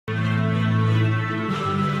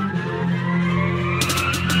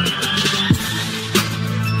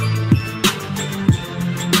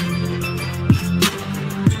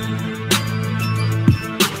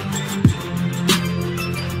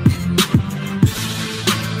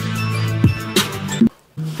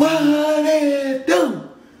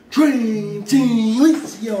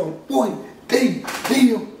your boy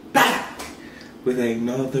Neal back with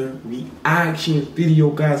another reaction video,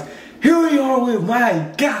 guys. Here we are with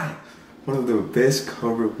my guy, one of the best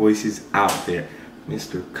cover voices out there,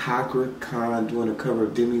 Mr. Cakra Khan, doing a cover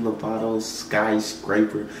of Demi Lovato's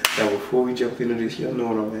Skyscraper. Now before we jump into this, y'all know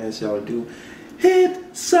what I'm gonna ask y'all to do.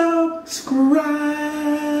 Hit subscribe.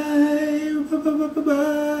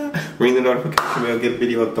 Ring the notification bell, give the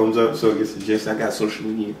video a thumbs up so it gets suggested. I got social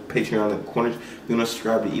media, Patreon in the corners. If you want to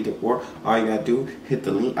subscribe to either or, all you gotta do, hit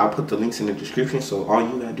the link. I'll put the links in the description, so all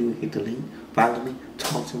you gotta do is hit the link, follow me,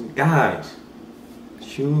 talk to me. Guys,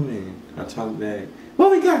 human, I talk back. What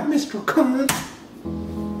we got, Mr. Khan?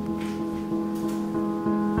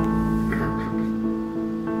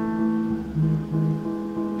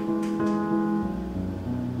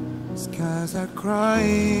 Skies are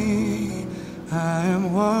crying, I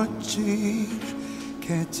am watching,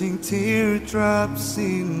 catching teardrops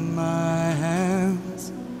in my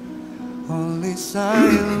hands. Only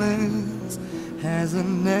silence has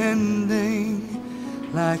an ending,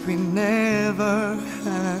 like we never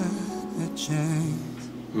had a chance.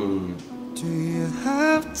 Do you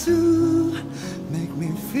have to make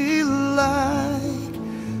me feel like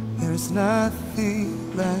there's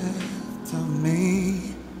nothing left of me?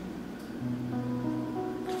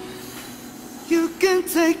 You can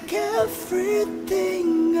take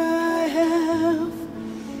everything I have,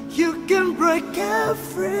 you can break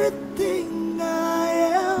everything I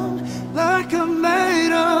am, like I'm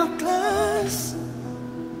made of glass,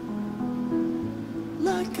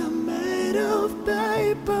 like I'm made of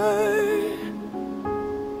paper.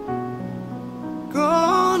 Go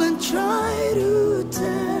on and try to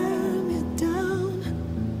tear me down,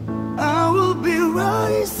 I will be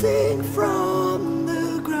rising from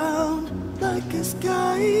the ground like a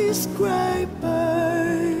skyscraper.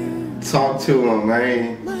 Talk to him,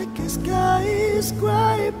 man. Like a skyscraper.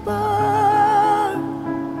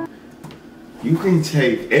 You can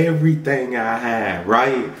take everything I have,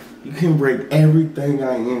 right? You can break everything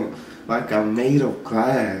I am. Like I'm made of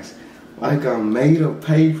glass. Like I'm made of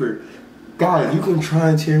paper. God, you can try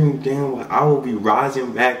and tear me down, but I will be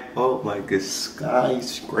rising back up like a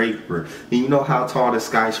skyscraper. And you know how tall the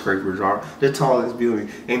skyscrapers are, the tallest building.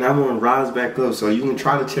 And I'm gonna rise back up. So you can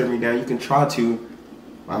try to tear me down, you can try to.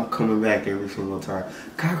 I'm coming back every single time.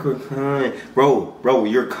 Cakra Khan, bro,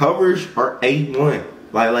 your covers are A1.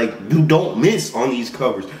 Like you don't miss on these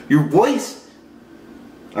covers. Your voice,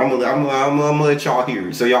 I'm gonna let y'all hear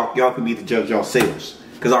it, so y'all can be the judge yourselves.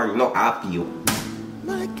 Cause I already know how I feel.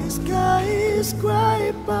 Like a skyscraper.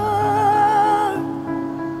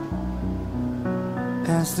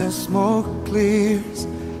 As the smoke clears,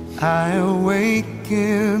 I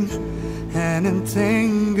awaken and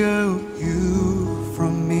entangle you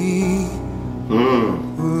from me.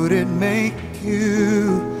 Would it make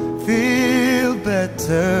you feel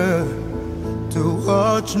better to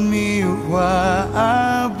watch me while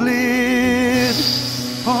I bleed?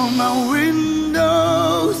 On my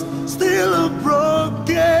windows still are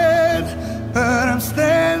broken, but I'm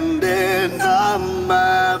standing on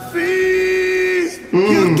my feet.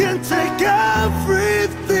 You can take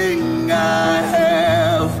everything I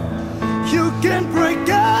have, you can break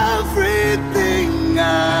everything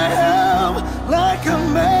I have, like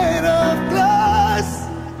I'm made of glass,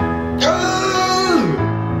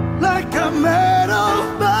 like I'm made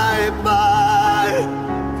of paper.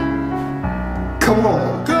 Come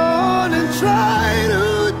on. Go on and try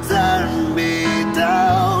to turn me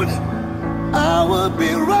down, I will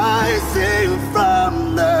be rising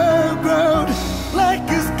from the ground like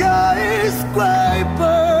a skyscraper,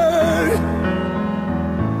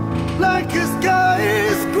 like a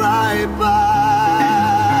skyscraper.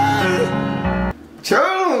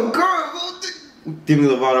 Demi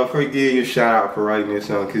Lovato, before you give you a shout out for writing this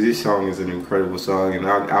song, because this song is an incredible song, and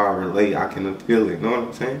I relate, I can feel it, you know what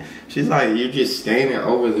I'm saying? She's like, you're just standing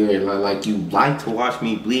over there, like you like to watch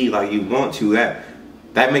me bleed, like you want to.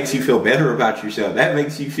 That makes you feel better about yourself. That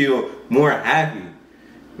makes you feel more happy.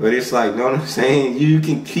 But it's like, you know what I'm saying? You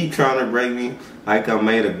can keep trying to break me like I'm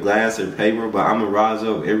made of glass or paper, but I'm gonna rise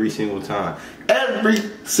up every single time. Every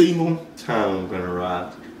single time I'm gonna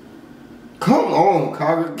rise. Come on,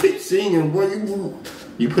 Cakra, keep singing, boy.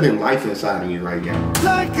 You putting life inside of me right now.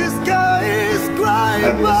 Like a skyscraper.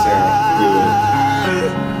 That didn't sound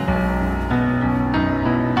good.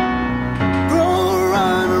 Go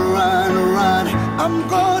run, run, run. I'm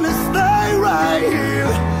gonna stay right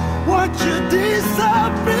here. Watch you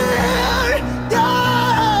disappear.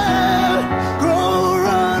 Yeah. Go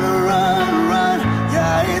run, run, run.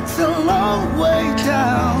 Yeah, it's a long way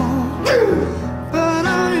down. But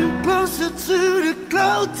I'm closer to the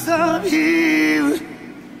clouds up here.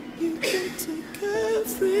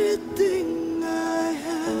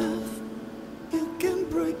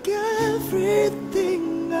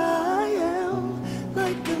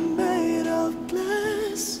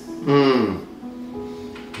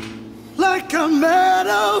 Like a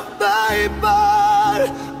metal paper.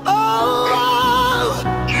 Oh,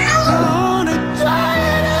 I wanna try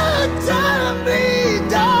to turn me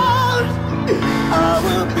down. I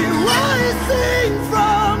will be rising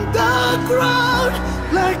from the ground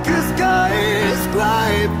like a skyscraper.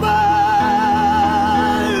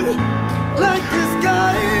 Like a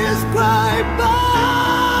skyscraper.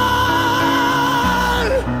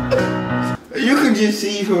 You can just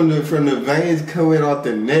see from the veins coming off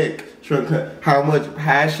the neck how much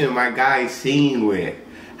passion my guy is singing with.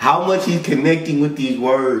 How much he's connecting with these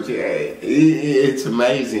words. Yeah, it's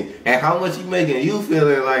amazing. And how much he's making you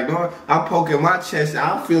feeling like, no, I'm poking my chest.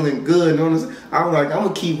 I'm feeling good. I'm like, I'm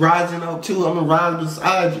going to keep rising up too. I'm going to rise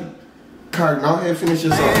beside you. Kurt, go ahead and finish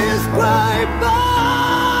your song.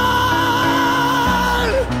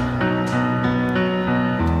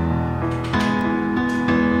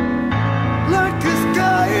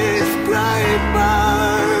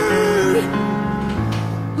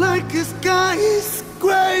 Like a skyscraper.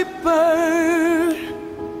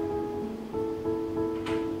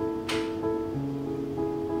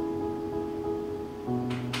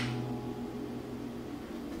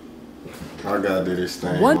 I gotta do this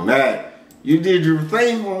thing on that. You did your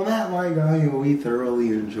thing on that, my guy, and we thoroughly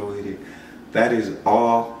enjoyed it. That is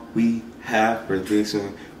all we have for this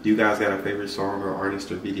one. If you guys got a favorite song or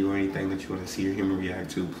artist or video or anything that you want to see or hear me react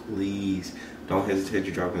to, please don't hesitate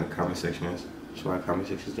to drop in the comment section. So my comment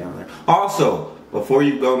section's down there. Also, before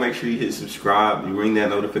you go, make sure you hit subscribe. You ring that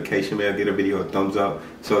notification bell. Get a video a thumbs up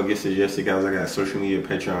so it gets suggested, guys. I got social media,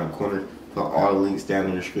 Patreon corner. For all the links down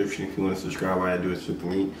in the description. If you want to subscribe, all I do is click the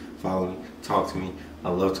link, follow me, talk to me. I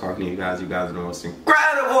love talking to you guys. You guys are the most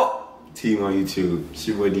incredible team on YouTube. It's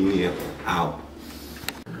your boy Demi out.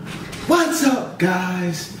 What's up,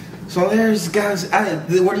 guys? So there's guys. I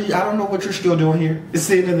don't know what you're still doing here. It's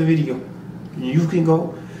the end of the video. You can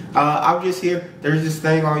go. I'm just here. There's this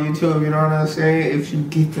thing on YouTube, you know what I'm saying? If you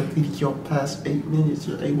get the video past 8 minutes,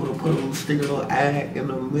 you're able to put a little sticker, a little ad in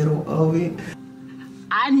the middle of it.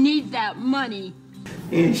 I need that money.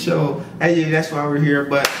 And so, hey, that's why we're here.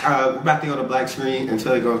 But we're about to go to black screen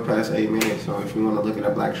until it goes past 8 minutes. So if you want to look at a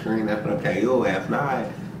black screen, that's okay. If not,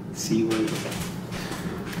 see you later.